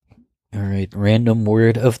All right, random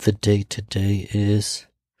word of the day today is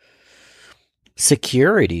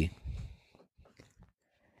security.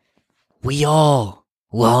 We all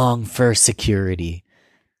long for security.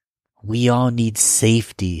 We all need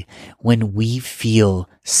safety. When we feel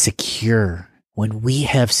secure, when we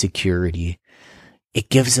have security, it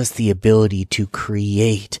gives us the ability to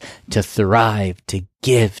create, to thrive, to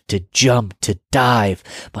give, to jump, to dive.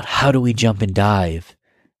 But how do we jump and dive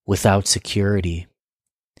without security?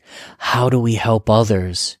 How do we help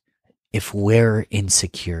others if we're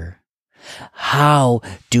insecure? How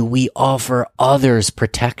do we offer others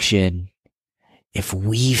protection if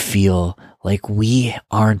we feel like we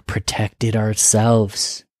aren't protected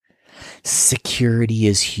ourselves? Security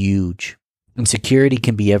is huge. And security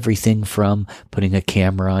can be everything from putting a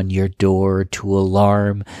camera on your door to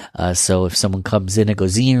alarm. So if someone comes in, it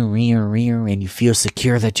goes, and you feel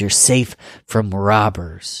secure that you're safe from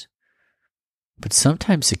robbers. But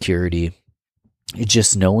sometimes security is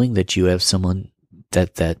just knowing that you have someone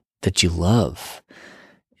that you love,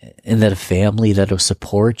 and that a family that'll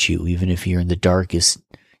support you, even if you're in the darkest,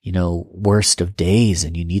 worst of days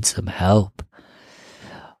and you need some help.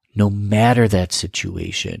 No matter that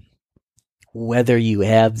situation, whether you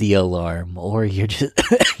have the alarm or you're just,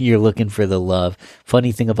 you're looking for the love.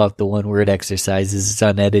 Funny thing about the one word exercise is it's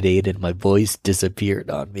unedited and my voice disappeared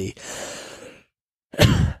on me.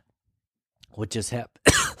 What just happened?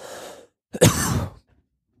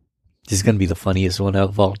 This is going to be the funniest one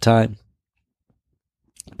of all time.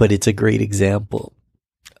 But it's a great example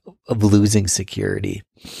of losing security.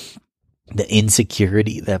 The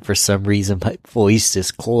insecurity that for some reason my voice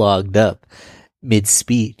is clogged up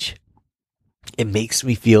mid-speech. It makes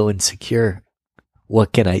me feel insecure.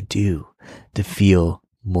 What can I do to feel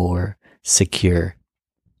more secure?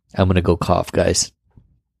 I'm going to go cough, guys.